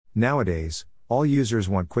Nowadays, all users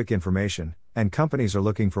want quick information, and companies are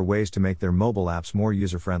looking for ways to make their mobile apps more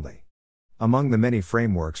user-friendly. Among the many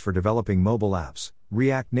frameworks for developing mobile apps,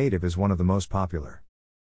 React Native is one of the most popular.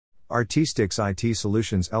 Artistics IT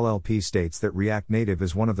Solutions LLP states that React Native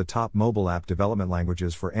is one of the top mobile app development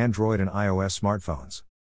languages for Android and iOS smartphones.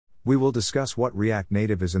 We will discuss what React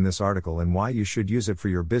Native is in this article and why you should use it for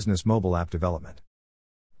your business mobile app development.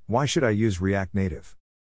 Why should I use React Native?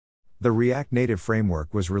 The React Native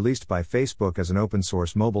framework was released by Facebook as an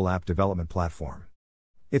open-source mobile app development platform.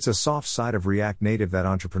 It's a soft side of React Native that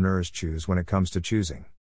entrepreneurs choose when it comes to choosing.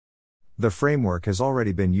 The framework has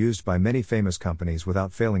already been used by many famous companies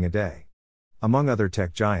without failing a day. Among other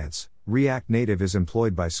tech giants, React Native is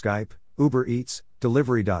employed by Skype, Uber Eats,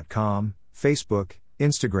 Delivery.com, Facebook,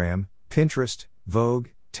 Instagram, Pinterest, Vogue,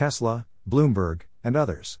 Tesla, Bloomberg, and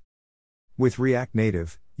others. With React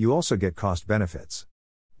Native, you also get cost benefits.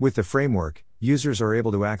 With the framework, users are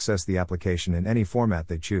able to access the application in any format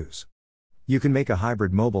they choose. You can make a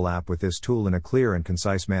hybrid mobile app with this tool in a clear and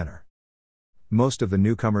concise manner. Most of the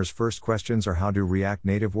newcomers' first questions are, how do React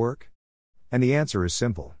Native work? And the answer is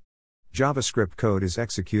simple. JavaScript code is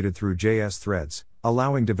executed through JS threads,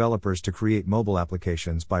 allowing developers to create mobile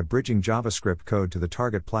applications by bridging JavaScript code to the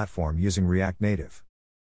target platform using React Native.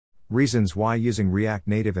 Reasons why using React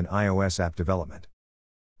Native in iOS app development.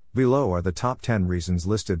 Below are the top 10 reasons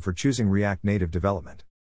listed for choosing React Native development.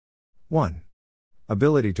 1.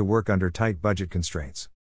 Ability to work under tight budget constraints.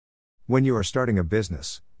 When you are starting a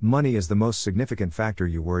business, money is the most significant factor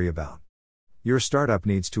you worry about. Your startup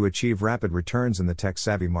needs to achieve rapid returns in the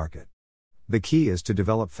tech-savvy market. The key is to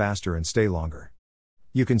develop faster and stay longer.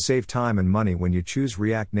 You can save time and money when you choose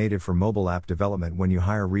React Native for mobile app development when you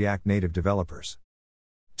hire React Native developers.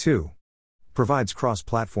 2. Provides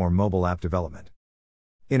cross-platform mobile app development.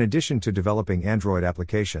 In addition to developing Android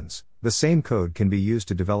applications, the same code can be used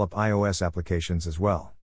to develop iOS applications as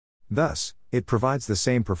well. Thus, it provides the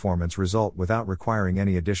same performance result without requiring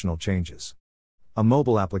any additional changes. A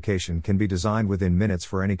mobile application can be designed within minutes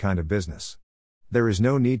for any kind of business. There is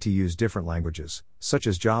no need to use different languages, such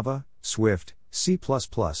as Java, Swift, C++,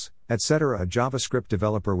 etc. A JavaScript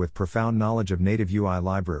developer with profound knowledge of native UI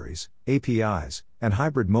libraries, APIs, and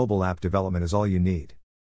hybrid mobile app development is all you need.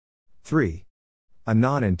 3. A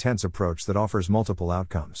non-intense approach that offers multiple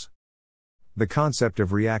outcomes. The concept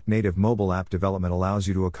of React Native mobile app development allows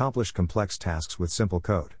you to accomplish complex tasks with simple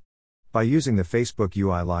code. By using the Facebook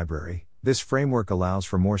UI library, this framework allows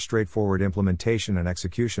for more straightforward implementation and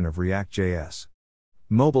execution of React.js.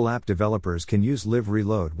 Mobile app developers can use live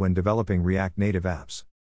reload when developing React Native apps.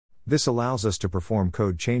 This allows us to perform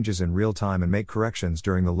code changes in real time and make corrections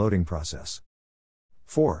during the loading process.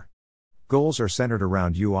 4. Goals are centered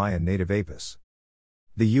around UI and native APIs.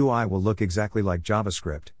 The UI will look exactly like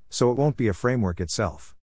JavaScript, so it won't be a framework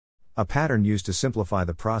itself. A pattern used to simplify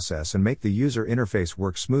the process and make the user interface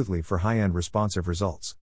work smoothly for high-end responsive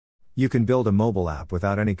results. You can build a mobile app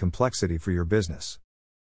without any complexity for your business.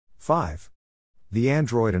 5. The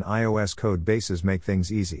Android and iOS code bases make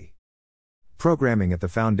things easy. Programming at the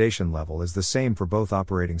foundation level is the same for both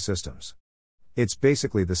operating systems. It's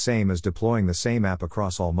basically the same as deploying the same app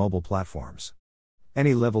across all mobile platforms.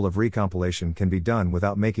 Any level of recompilation can be done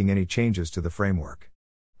without making any changes to the framework.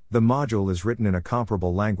 The module is written in a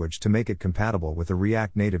comparable language to make it compatible with a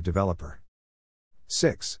React Native developer.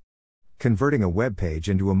 6. Converting a web page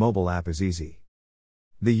into a mobile app is easy.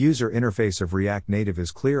 The user interface of React Native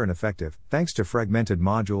is clear and effective, thanks to fragmented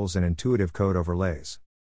modules and intuitive code overlays.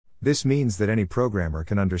 This means that any programmer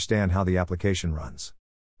can understand how the application runs.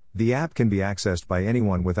 The app can be accessed by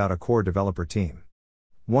anyone without a core developer team.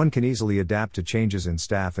 One can easily adapt to changes in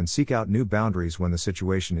staff and seek out new boundaries when the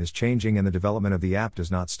situation is changing and the development of the app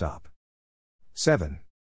does not stop. 7.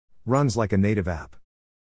 Runs like a native app.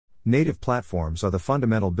 Native platforms are the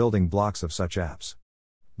fundamental building blocks of such apps.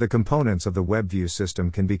 The components of the WebView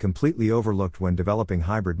system can be completely overlooked when developing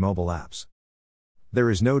hybrid mobile apps. There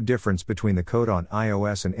is no difference between the code on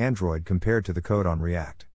iOS and Android compared to the code on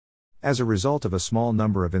React. As a result of a small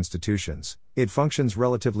number of institutions, it functions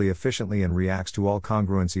relatively efficiently and reacts to all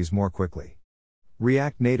congruencies more quickly.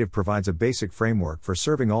 React Native provides a basic framework for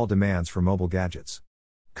serving all demands for mobile gadgets.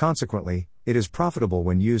 Consequently, it is profitable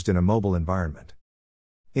when used in a mobile environment.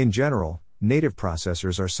 In general, native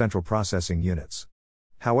processors are central processing units.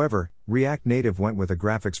 However, React Native went with a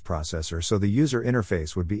graphics processor so the user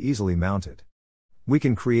interface would be easily mounted. We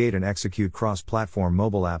can create and execute cross-platform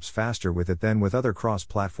mobile apps faster with it than with other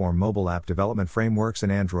cross-platform mobile app development frameworks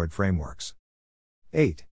and Android frameworks.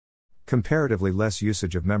 8. Comparatively less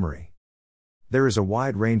usage of memory. There is a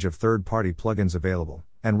wide range of third-party plugins available,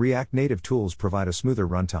 and React Native tools provide a smoother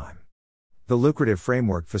runtime. The lucrative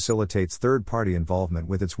framework facilitates third-party involvement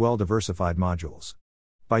with its well-diversified modules.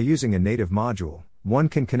 By using a native module, one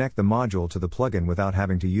can connect the module to the plugin without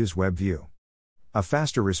having to use WebView. A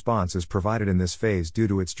faster response is provided in this phase due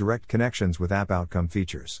to its direct connections with app outcome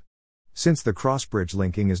features. Since the cross-bridge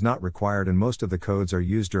linking is not required and most of the codes are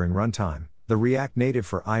used during runtime, the React Native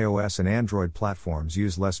for iOS and Android platforms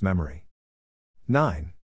use less memory.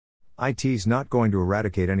 9. IT's not going to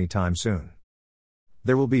eradicate anytime soon.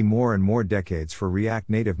 There will be more and more decades for React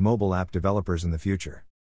Native mobile app developers in the future.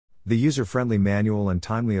 The user-friendly manual and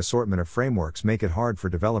timely assortment of frameworks make it hard for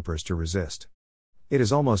developers to resist. It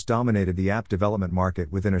has almost dominated the app development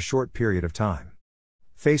market within a short period of time.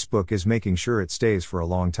 Facebook is making sure it stays for a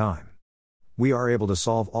long time. We are able to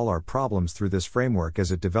solve all our problems through this framework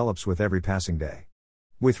as it develops with every passing day.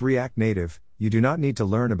 With React Native, you do not need to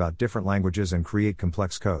learn about different languages and create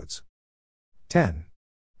complex codes. 10.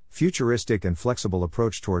 Futuristic and flexible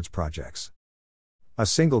approach towards projects. A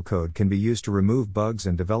single code can be used to remove bugs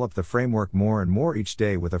and develop the framework more and more each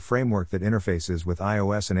day with a framework that interfaces with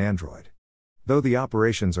iOS and Android. Though the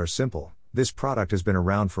operations are simple, this product has been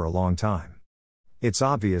around for a long time. It's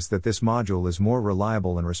obvious that this module is more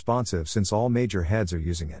reliable and responsive since all major heads are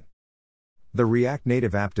using it. The React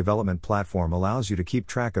Native app development platform allows you to keep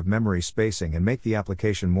track of memory spacing and make the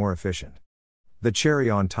application more efficient. The cherry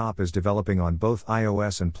on top is developing on both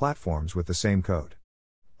iOS and platforms with the same code.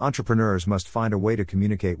 Entrepreneurs must find a way to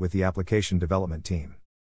communicate with the application development team.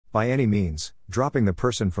 By any means, dropping the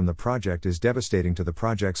person from the project is devastating to the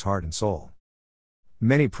project's heart and soul.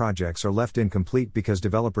 Many projects are left incomplete because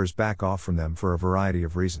developers back off from them for a variety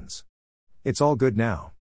of reasons. It's all good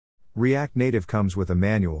now. React Native comes with a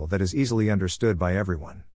manual that is easily understood by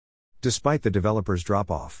everyone. Despite the developer's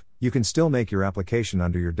drop-off, you can still make your application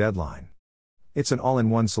under your deadline. It's an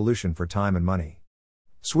all-in-one solution for time and money.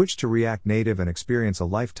 Switch to React Native and experience a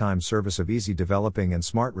lifetime service of easy developing and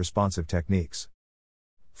smart responsive techniques.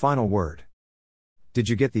 Final word. Did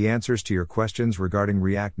you get the answers to your questions regarding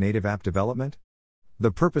React Native app development? The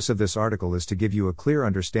purpose of this article is to give you a clear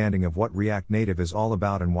understanding of what React Native is all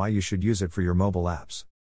about and why you should use it for your mobile apps.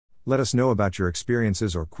 Let us know about your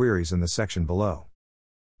experiences or queries in the section below.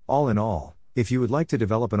 All in all, if you would like to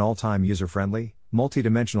develop an all-time user-friendly,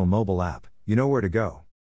 multi-dimensional mobile app, you know where to go.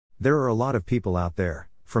 There are a lot of people out there,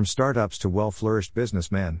 from startups to well-flourished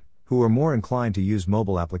businessmen, who are more inclined to use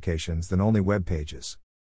mobile applications than only web pages.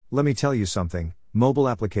 Let me tell you something, mobile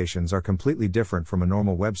applications are completely different from a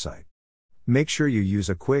normal website. Make sure you use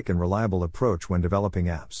a quick and reliable approach when developing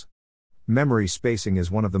apps. Memory spacing is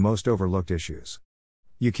one of the most overlooked issues.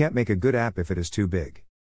 You can't make a good app if it is too big.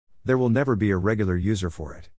 There will never be a regular user for it.